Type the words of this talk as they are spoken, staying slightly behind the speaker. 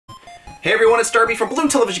Hey everyone, it's Darby from Blue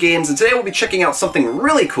Television Games, and today we'll be checking out something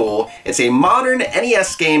really cool. It's a modern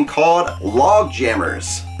NES game called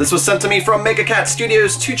Logjammers. This was sent to me from MegaCat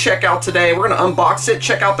Studios to check out today. We're going to unbox it,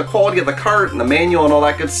 check out the quality of the cart and the manual and all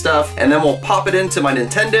that good stuff, and then we'll pop it into my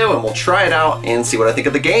Nintendo and we'll try it out and see what I think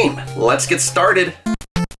of the game. Let's get started.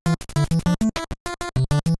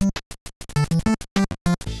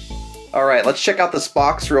 Alright, let's check out this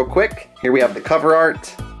box real quick. Here we have the cover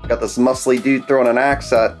art. Got this muscly dude throwing an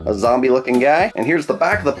axe at a zombie looking guy. And here's the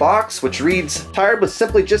back of the box, which reads, "Tired with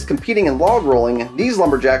simply just competing in log rolling, these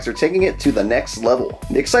lumberjacks are taking it to the next level.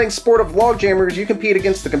 In the exciting sport of log jammers, you compete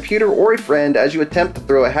against the computer or a friend as you attempt to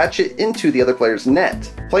throw a hatchet into the other player's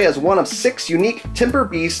net. Play as one of 6 unique timber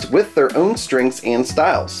beasts with their own strengths and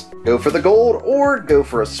styles. Go for the gold or go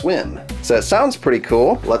for a swim." So it sounds pretty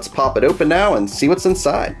cool. Let's pop it open now and see what's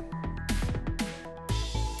inside.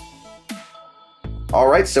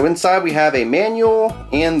 Alright, so inside we have a manual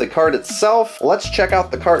and the cart itself. Let's check out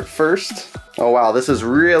the cart first. Oh wow, this is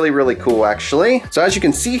really cool actually. So as you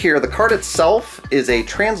can see here, the cart itself is a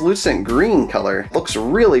translucent green color. Looks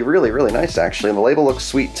really nice actually, and the label looks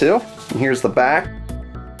sweet too. And here's the back.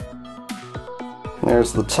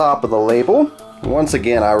 There's the top of the label. Once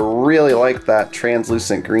again, I really like that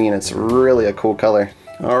translucent green. It's really a cool color.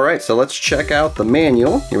 Alright, so let's check out the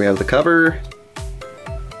manual. Here we have the cover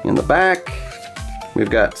in the back. We've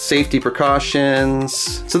got safety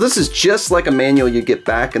precautions. So this is just like a manual you get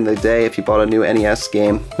back in the day if you bought a new NES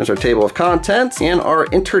game. There's our table of contents and our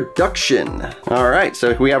introduction. All right,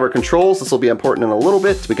 so we have our controls. This will be important in a little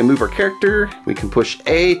bit. We can move our character. We can push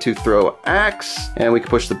A to throw axe, and we can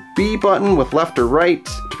push the B button with left or right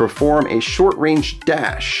to perform a short range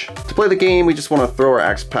dash. To play the game, we just want to throw our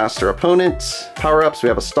axe past our opponent. Power-ups, we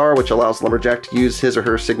have a star, which allows Lumberjack to use his or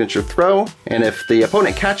her signature throw. And if the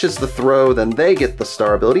opponent catches the throw, then they get the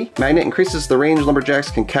star ability. Magnet increases the range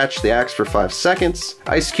Lumberjacks can catch the axe for 5 seconds.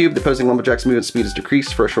 Ice Cube, the opposing Lumberjack's movement speed is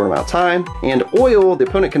decreased for a short amount of time. And Oil, the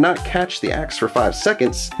opponent cannot catch the axe for 5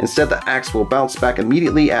 seconds. Instead, the axe will bounce back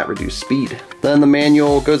immediately at reduced speed. Then the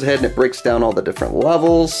manual goes ahead and it breaks down all the different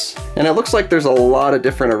levels. And it looks like there's a lot of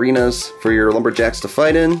different arenas for your Lumberjacks to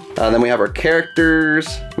fight in. Then we have our characters.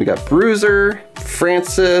 We got Bruiser,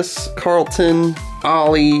 Francis, Carlton,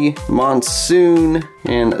 Ollie, Monsoon,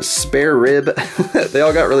 and Spare Rib. They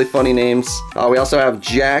all got really funny names. We also have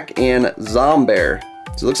Jack and Zombear.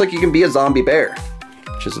 So it looks like you can be a zombie bear,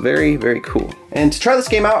 which is very cool. And to try this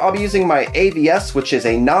game out, I'll be using my AVS, which is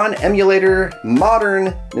a non-emulator,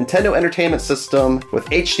 modern Nintendo Entertainment System with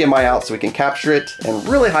HDMI out so we can capture it in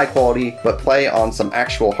really high quality, but play on some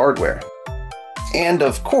actual hardware. And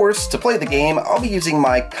of course, to play the game, I'll be using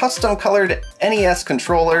my custom colored NES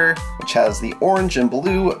controller, which has the orange and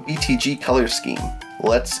blue BTG color scheme.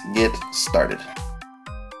 Let's get started.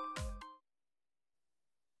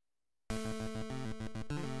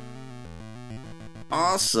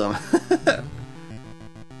 Awesome.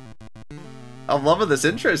 I'm loving this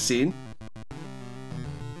intro scene.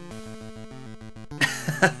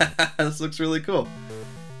 This looks really cool.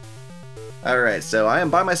 Alright, so I am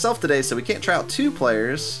by myself today, so we can't try out 2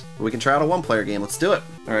 players, but we can try out a 1-player game. Let's do it.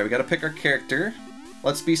 Alright, we gotta pick our character.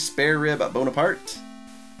 Let's be Spare Rib Bonaparte.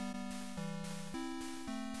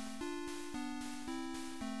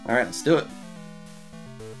 Alright, let's do it.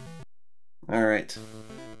 Alright.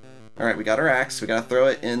 Alright, we got our axe. We gotta throw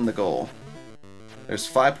it in the goal. There's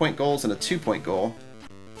 5-point goals and a 2-point goal.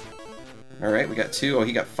 Alright, we got 2. Oh,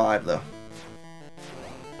 he got 5, though.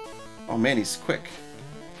 Oh, man, he's quick.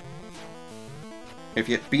 If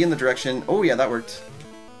you be in the direction... Oh, yeah, that worked.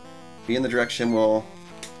 Be in the direction will...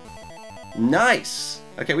 Nice!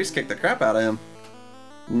 Okay, we just kicked the crap out of him.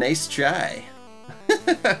 Nice try.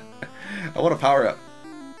 I want a power-up.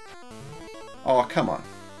 Oh, come on.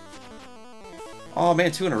 Oh,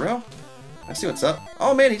 man, 2 in a row? I see what's up.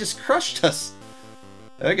 Oh, man, he just crushed us.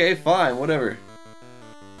 Okay, fine, whatever.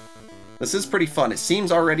 This is pretty fun. It seems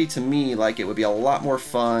already to me like it would be a lot more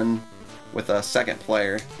fun with a second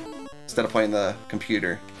player instead of playing the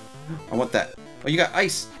computer. I want that. Oh, you got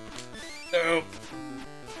ice. No.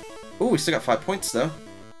 Oh, we still got 5 points, though.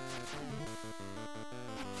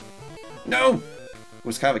 No! It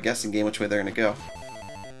was kind of a guessing game which way they're going to go.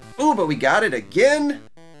 Oh, but we got it again!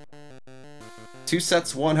 2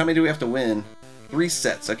 sets, 1. How many do we have to win? 3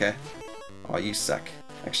 sets, okay. Oh, you suck.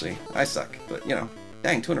 Actually, I suck, but, you know.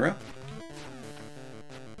 Dang, 2 in a row.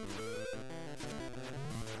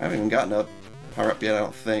 I haven't even gotten a power-up yet, I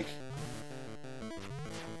don't think.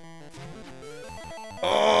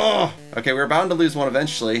 Oh! Okay, we're bound to lose one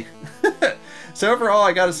eventually. So overall,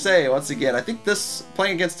 I gotta say, once again, I think this,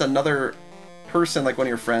 playing against another person, like one of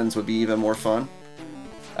your friends, would be even more fun.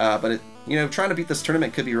 But You know, trying to beat this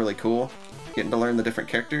tournament could be really cool. Getting to learn the different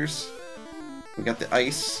characters. We got the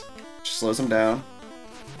ice, which slows them down.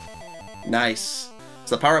 Nice.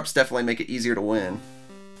 So the power-ups definitely make it easier to win.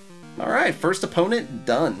 Alright, first opponent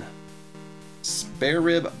done. Spare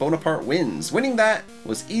Rib Bonaparte wins. Winning that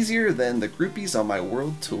was easier than the groupies on my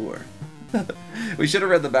world tour. We should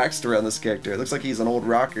have read the backstory on this character. It looks like he's an old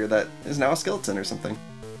rocker that is now a skeleton or something.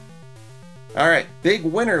 Alright, big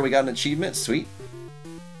winner. We got an achievement. Sweet.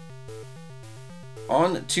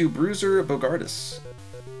 On to Bruiser Bogardus.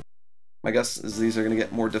 My guess is these are going to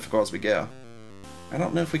get more difficult as we go. I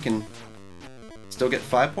don't know if we can still get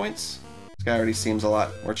 5 points. This guy already seems a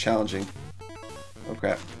lot more challenging. Oh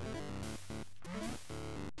crap.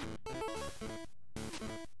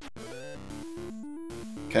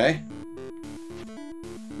 Okay.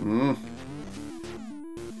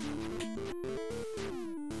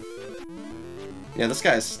 Yeah, this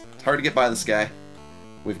guy's it's hard to get by this guy.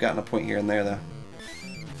 We've gotten a point here and there, though.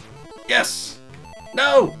 Yes!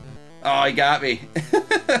 No! Oh, he got me.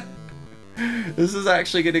 This is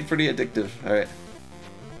actually getting pretty addictive. Alright.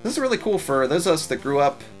 This is really cool for those of us that grew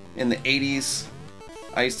up in the 80s.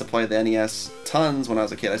 I used to play the NES tons when I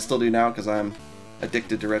was a kid. I still do now because I'm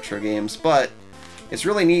addicted to retro games. But it's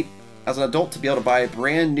really neat as an adult to be able to buy a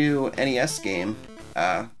brand new NES game.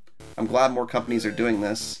 I'm glad more companies are doing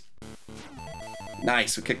this.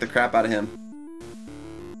 Nice, we kicked the crap out of him.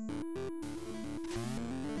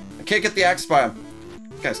 I can't get the axe by him.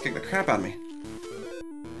 You guys kicked the crap out of me.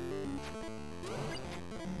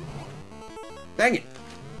 Dang it.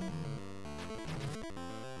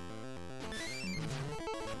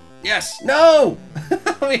 Yes! No!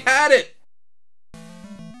 We had it!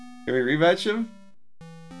 Can we rematch him?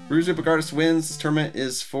 Bruiser Bogardus wins. This tournament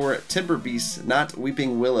is for Timber Beasts, not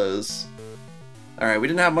Weeping Willows. Alright, we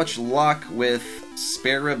didn't have much luck with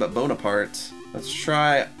Spare Rib Bonaparte. Let's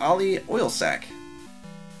try Ollie Oilsack.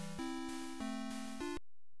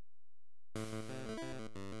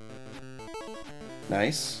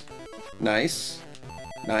 Nice. Nice.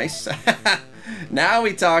 Nice. Now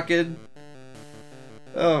we talking.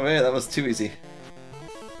 Oh man, that was too easy.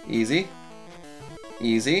 Easy.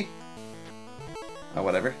 Easy. Oh,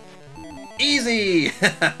 whatever. Easy!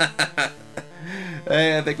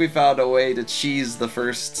 Hey, I think we found a way to cheese the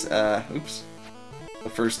first, oops. The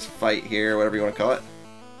first fight here, whatever you want to call it.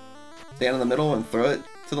 Stand in the middle and throw it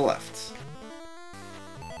to the left.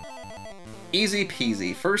 Easy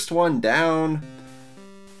peasy. First one down.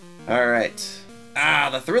 Alright. Ah,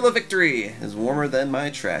 the thrill of victory is warmer than my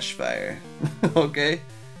trash fire. Okay.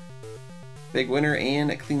 Big winner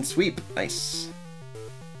and a clean sweep. Nice.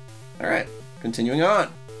 Alright, continuing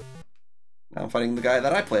on. Now I'm fighting the guy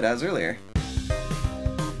that I played as earlier.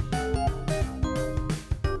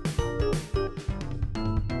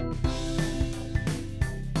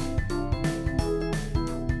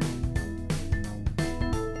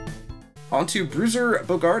 On to Bruiser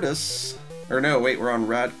Bogardus. Or no, wait, we're on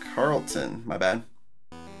Rad Carlton. My bad.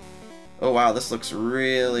 Oh wow, this looks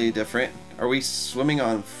really different. Are we swimming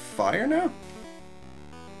on fire now?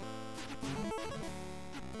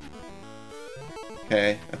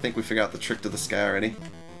 Okay, I think we figured out the trick to this guy already.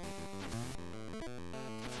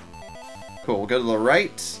 Cool, we'll go to the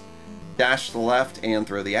right, dash to the left, and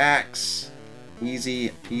throw the axe. Easy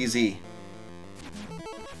peasy.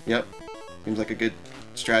 Yep, seems like a good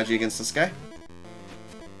strategy against this guy.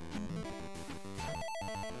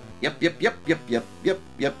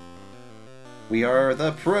 Yep. We are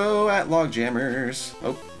the pro at log jammers.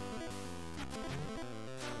 Oh.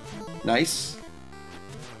 Nice.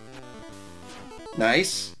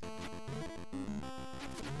 Nice.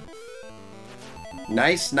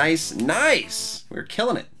 Nice! We're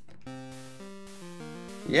killing it.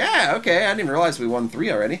 Yeah, okay, I didn't even realize we won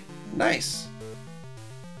 3 already. Nice.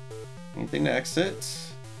 Anything to exit?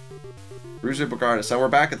 Bruiser Bogardus. So we're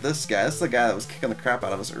back at this guy. This is the guy that was kicking the crap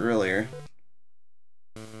out of us earlier.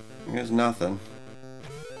 There's nothing.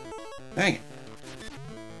 Dang it.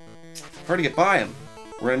 Hard to get by him.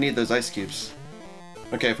 We're gonna need those ice cubes.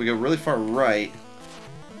 Okay, if we go really far right,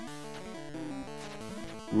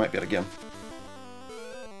 we might be able to get him.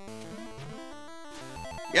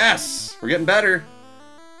 Yes! We're getting better.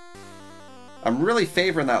 I'm really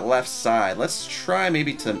favoring that left side. Let's try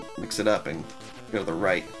maybe to mix it up and go to the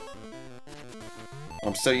right.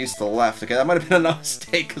 I'm so used to the left. Okay, that might have been a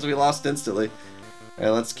mistake because we lost instantly.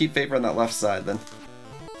 Alright, let's keep favoring that left side then.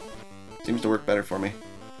 Seems to work better for me.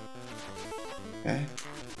 Okay.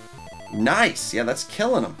 Nice! Yeah, that's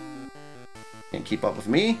killing him. Can't keep up with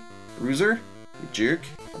me. Bruiser, you jerk.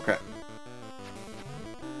 Oh crap.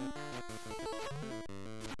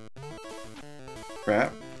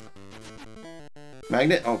 Crap.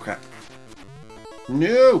 Magnet? Oh crap.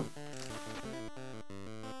 No!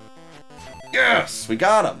 Yes! We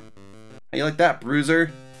got him! How you like that,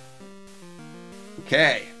 Bruiser?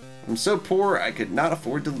 Okay. I'm so poor I could not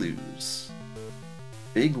afford to lose.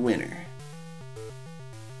 Big winner.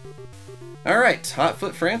 Alright,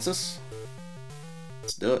 Hotfoot Francis.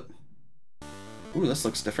 Let's do it. Ooh, this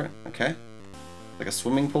looks different. Okay. Like a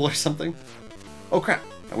swimming pool or something. Oh crap,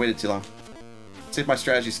 I waited too long. Let's see if my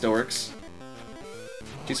strategy still works.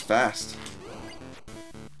 She's fast.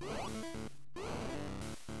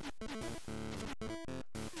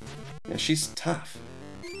 Yeah, she's tough.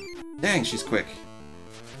 Dang, she's quick.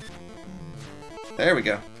 There we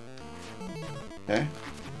go. Okay.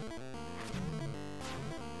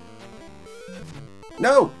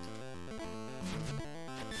 No!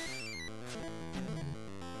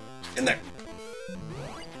 In there.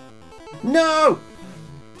 No!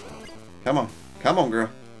 Come on. Come on, girl.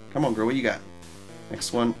 Come on, girl. What you got?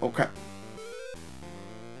 Next one. Oh, crap.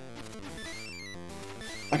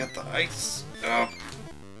 I got the ice. Oh.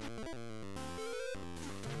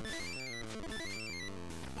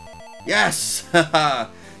 Yes!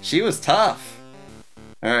 She was tough.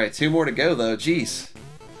 Alright, 2 more to go, though. Jeez.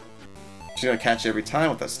 She's gonna catch every time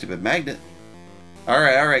with that stupid magnet.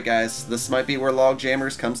 Alright, guys. This might be where Log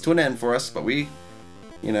Jammers comes to an end for us, but we,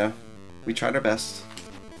 you know, we tried our best.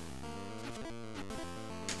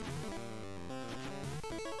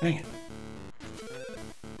 Dang it.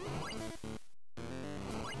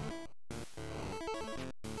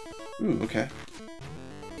 Ooh, okay.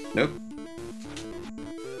 Nope.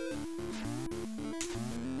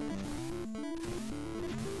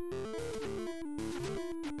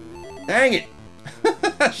 Dang it!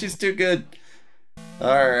 She's too good.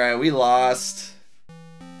 Alright, we lost.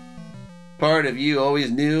 Part of you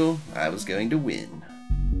always knew I was going to win.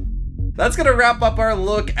 That's gonna wrap up our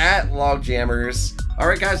look at Log Jammers.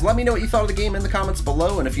 Alright guys, let me know what you thought of the game in the comments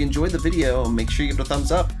below, and if you enjoyed the video, make sure you give it a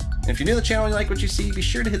thumbs up. And if you're new to the channel and you like what you see, be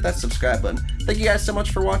sure to hit that subscribe button. Thank you guys so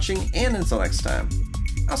much for watching, and until next time,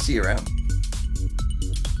 I'll see you around.